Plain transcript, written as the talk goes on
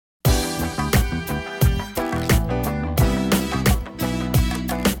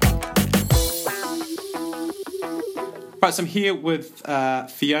Right, so I'm here with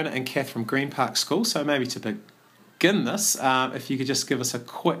Fiona and Kath from Green Park School. So maybe to begin this, if you could just give us a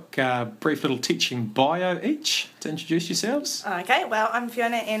quick, brief little teaching bio each to introduce yourselves. Okay, well, I'm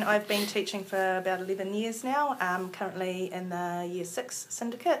Fiona and I've been teaching for about 11 years now. I'm currently in the Year 6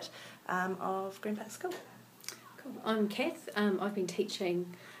 syndicate of Green Park School. Cool. I'm Kath. I've been teaching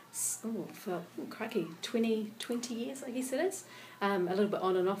for 20 years, I guess it is. A little bit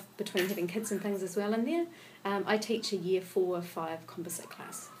on and off between having kids and things as well in there. I teach a Year 4-5 composite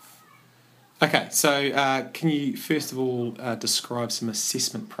class. Okay, so can you first of all describe some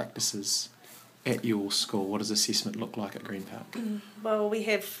assessment practices at your school? What does assessment look like at Green Park? Well, we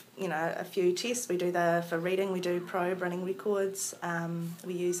have, a few tests. We do for reading, we do probe, running records.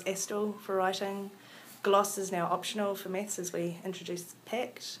 We use ASTL for writing. Gloss is now optional for maths as we introduce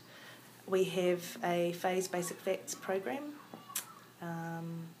PACT. We have a phase basic facts program.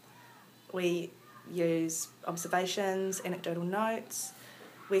 We use observations, anecdotal notes.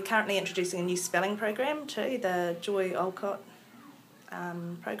 We're currently introducing a new spelling program too, the Joy Olcott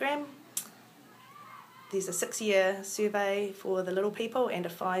program. There's a 6-year survey for the little people and a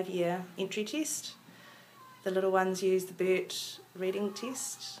 5-year entry test. The little ones use the BERT reading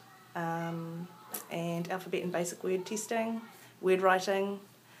test and alphabet and basic word testing, word writing,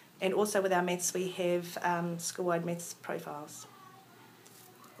 and also with our maths we have school-wide maths profiles.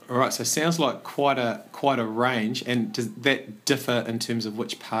 All right, so sounds like quite a range. And does that differ in terms of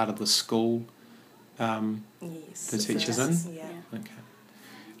which part of the school Yes, the teacher's in? Yeah.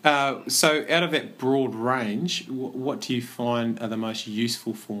 Okay. So out of that broad range, what do you find are the most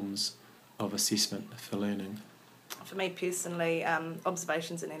useful forms of assessment for learning? For me personally,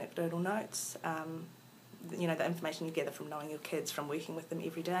 observations and anecdotal notes, the information you gather from knowing your kids, from working with them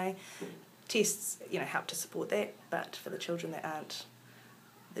every day. Tests, help to support that, but for the children that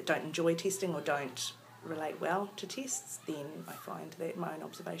don't enjoy testing or don't relate well to tests, then I find that my own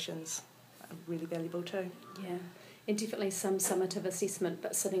observations are really valuable too. Yeah, and definitely some summative assessment,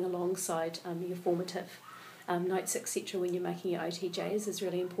 but sitting alongside your formative notes, etc. when you're making your OTJs is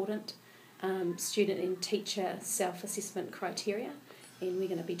really important. Student and teacher self-assessment criteria, and we're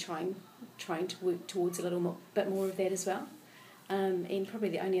going to be trying to work towards a little bit more of that as well. And probably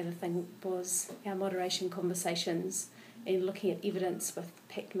the only other thing was our moderation conversations and looking at evidence with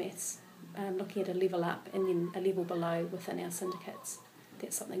PACT Maths, looking at a level up and then a level below within our syndicates.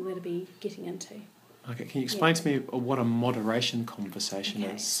 That's something we're going to be getting into. Okay, can you explain to me what a moderation conversation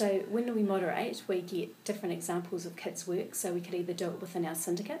is? So when we moderate, we get different examples of kids' work, so we could either do it within our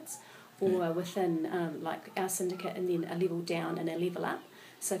syndicates or within our syndicate and then a level down and a level up.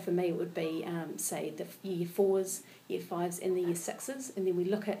 So for me it would be, say, the Year 4s, Year 5s and the Year 6s, and then we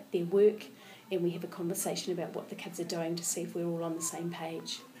look at their work and we have a conversation about what the kids are doing to see if we're all on the same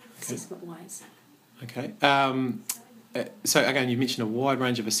page, assessment-wise. Okay. So again, you mentioned a wide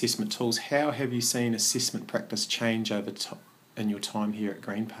range of assessment tools. How have you seen assessment practice change over in your time here at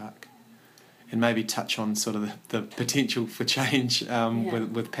Green Park? And maybe touch on sort of the potential for change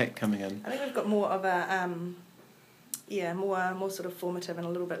with PACT coming in. I think we've got more of a more sort of formative and a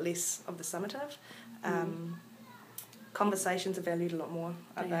little bit less of the summative. Conversations are valued a lot more,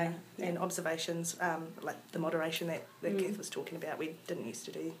 aren't they? Yeah. And observations, like the moderation that Kath was talking about, we didn't used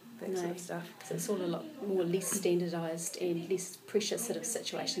to do that sort of stuff. So it's all a lot more less standardised and less precious sort of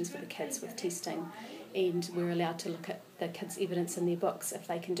situations for the kids with testing, and we're allowed to look at the kids' evidence in their books. If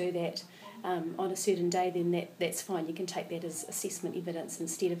they can do that on a certain day, then that's fine. You can take that as assessment evidence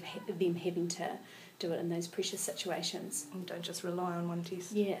instead of them having to do it in those precious situations. And don't just rely on one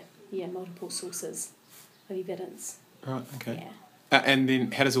test. Yeah, multiple sources of evidence. Right, okay. Yeah. And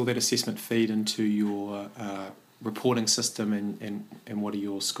then how does all that assessment feed into your reporting system and what do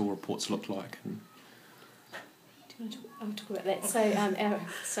your school reports look like? I'll talk about that.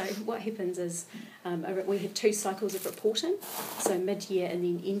 So what happens is we have 2 cycles of reporting, so mid-year and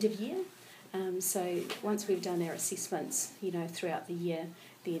then end of year. So once we've done our assessments, throughout the year,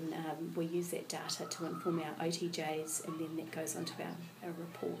 then we use that data to inform our OTJs, and then that goes onto our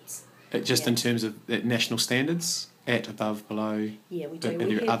reports. Just in terms of national standards, at, above, below? Yeah, we do. Are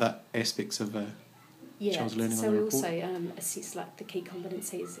there other aspects of child's learning on the report? So we also assess the key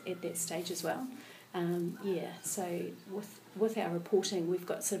competencies at that stage as well. So with our reporting, we've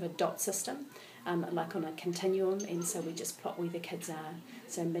got sort of a dot system, like on a continuum, and so we just plot where the kids are,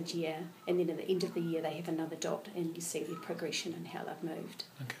 so mid-year, and then at the end of the year they have another dot, and you see their progression and how they've moved.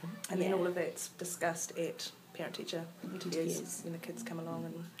 Okay. And then all of that's discussed at parent-teacher interviews when the kids come along,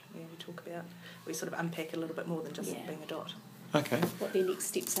 and we sort of unpack a little bit more than just being a dot. Okay. What their next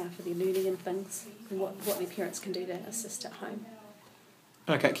steps are for their learning and things, and what their parents can do to assist at home.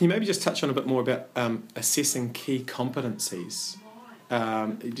 Okay, can you maybe just touch on a bit more about assessing key competencies?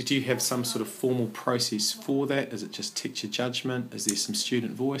 Did you have some sort of formal process for that? Is it just teacher judgment? Is there some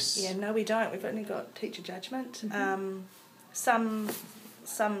student voice? Yeah, no, we don't. We've only got teacher judgment. Some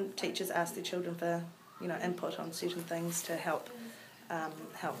teachers ask their children for input on certain things to help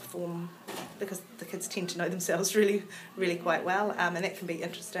form, because the kids tend to know themselves really, really quite well, and that can be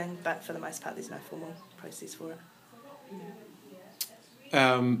interesting. But for the most part, there's no formal process for it.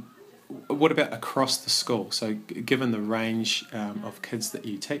 What about across the school? So, given the range of kids that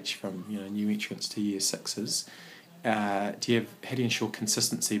you teach, from new entrants to year sixes, how do you ensure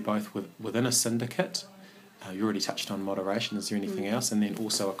consistency both within a syndicate? You already touched on moderation. Is there anything else? And then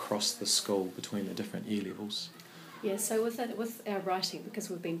also across the school between the different year levels? Yeah, so with our writing, because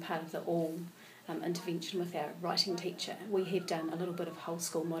we've been part of the all intervention with our writing teacher, we have done a little bit of whole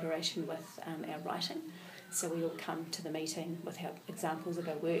school moderation with our writing. So we all come to the meeting with our examples of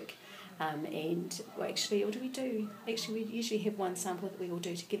our work, and what do we do? Actually, we usually have one sample that we all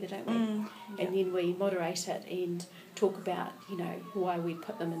do together, don't we? Yeah. And then we moderate it and talk about why we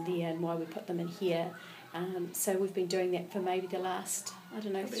put them in there and why we put them in here. So we've been doing that for maybe the last,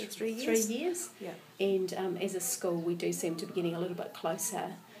 3 years. 3 years. Yeah. And as a school, we do seem to be getting a little bit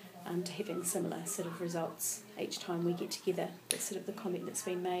closer to having similar sort of results each time we get together. That's sort of the comment that's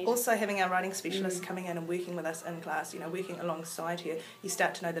been made. Also, having our writing specialists coming in and working with us in class, working alongside her, you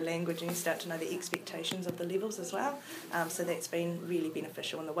start to know the language and you start to know the expectations of the levels as well. So that's been really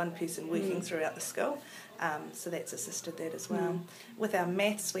beneficial, and the one person working throughout the school. So that's assisted that as well. With our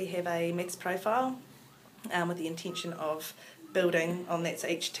maths, we have a maths profile with the intention of building on that, so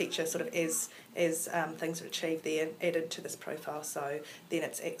each teacher sort of as things are achieved, they're added to this profile, so then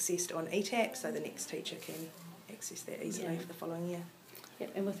it's accessed on ETAP, so the next teacher can access that easily for the following year.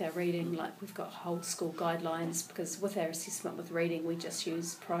 Yep, and with our reading, we've got whole school guidelines, because with our assessment with reading we just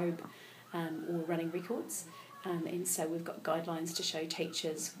use Probe or running records, and so we've got guidelines to show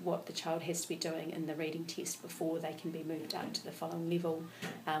teachers what the child has to be doing in the reading test before they can be moved up to the following level,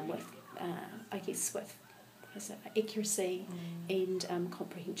 with accuracy and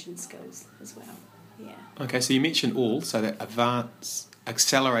comprehension skills as well. Yeah. Okay, so you mentioned all, so that advanced,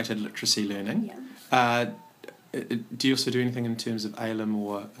 accelerated literacy learning. Yeah. Do you also do anything in terms of ALIM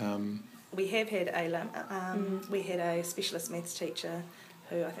or... We have had ALIM. We had a specialist maths teacher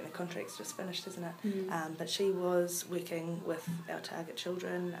who, I think the contract's just finished, isn't it? But she was working with our target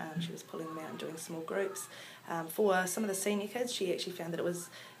children. She was pulling them out and doing small groups. For some of the senior kids, she actually found that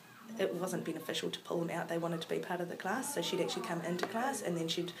it wasn't beneficial to pull them out. They wanted to be part of the class, so she'd actually come into class and then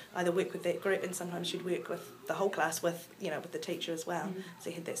she'd either work with that group, and sometimes she'd work with the whole class with the teacher as well. So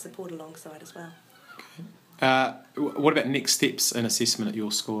you had that support alongside as well. Okay. What about next steps in assessment at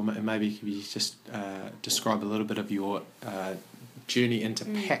your school? And maybe could you just describe a little bit of your journey into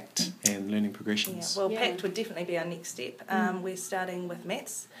PACT and learning progressions? Yeah. Well, PACT would definitely be our next step. We're starting with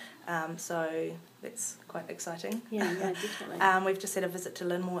maths, so that's quite exciting. Yeah, definitely. We've just had a visit to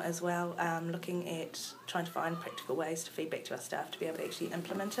Linmore as well, looking at trying to find practical ways to feed back to our staff to be able to actually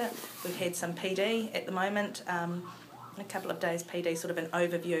implement it. We've had some PD at the moment, a couple of days PD, sort of an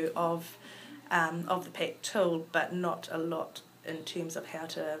overview of the PACT tool, but not a lot in terms of how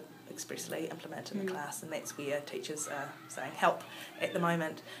to expressly implement in the class, and that's where teachers are saying help at the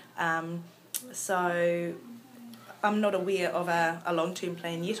moment. So I'm not aware of a long-term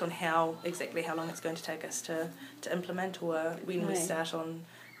plan yet on exactly how long it's going to take us to implement, or when we start on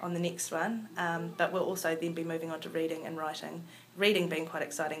the next one. But we'll also then be moving on to reading and writing. Reading being quite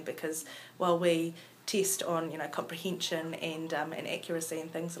exciting, because while we test on comprehension and accuracy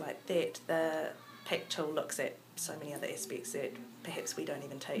and things like that, the PACT tool looks at so many other aspects that perhaps we don't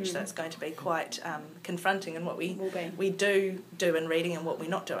even teach. So it's going to be quite confronting in what we do in reading and what we're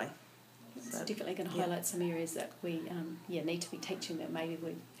not doing. It's definitely going to highlight some areas that we need to be teaching that maybe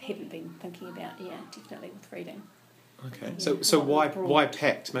we haven't been thinking about. Yeah, definitely with reading. Okay, so why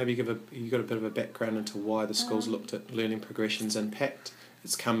PACT? Maybe you got a bit of a background into why the school's looked at learning progressions and PACT.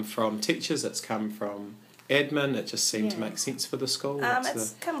 It's come from teachers. It's come from admin. It just seemed to make sense for the school.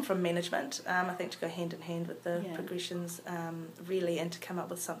 It's come from management, I think, to go hand in hand with the progressions, really, and to come up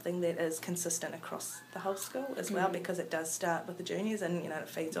with something that is consistent across the whole school as well, because it does start with the juniors and it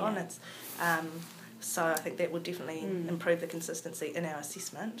feeds on. It's so I think that will definitely improve the consistency in our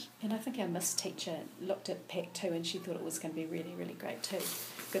assessment. And I think our Miss teacher looked at PACT too, and she thought it was going to be really, really great too.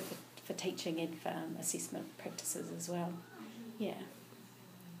 Good for teaching and for assessment practices as well. Yeah.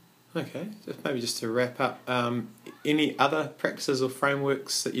 Okay, just to wrap up, any other practices or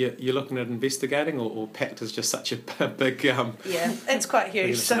frameworks that you're looking at investigating, or PACT is just such a big... Yeah, it's quite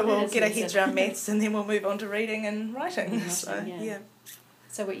huge, so we'll get our heads around maths and then we'll move on to reading and writing.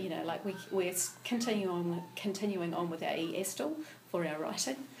 So we're continuing on with our e-Estel for our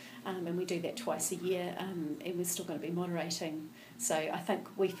writing, and we do that twice a year, and we're still going to be moderating. So I think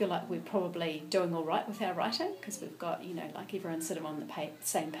we feel like we're probably doing all right with our writing because we've got, like everyone's sort of on the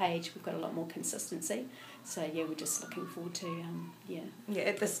same page. We've got a lot more consistency. So yeah, we're just looking forward to Yeah,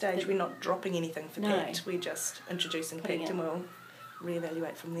 at this stage we're not dropping anything for PACT. We're just introducing PACT and we'll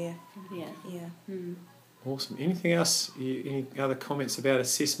reevaluate from there. Yeah. Yeah. Mm. Awesome. Anything else? Any other comments about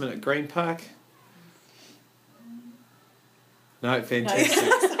assessment at Green Park? No,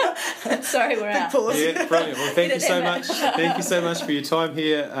 fantastic. Sorry, we're out. Yeah, brilliant. Well, thank you so much. Thank you so much for your time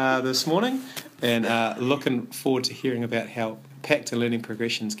here this morning, and looking forward to hearing about how PACT and Learning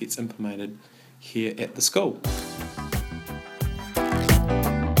Progressions gets implemented here at the school.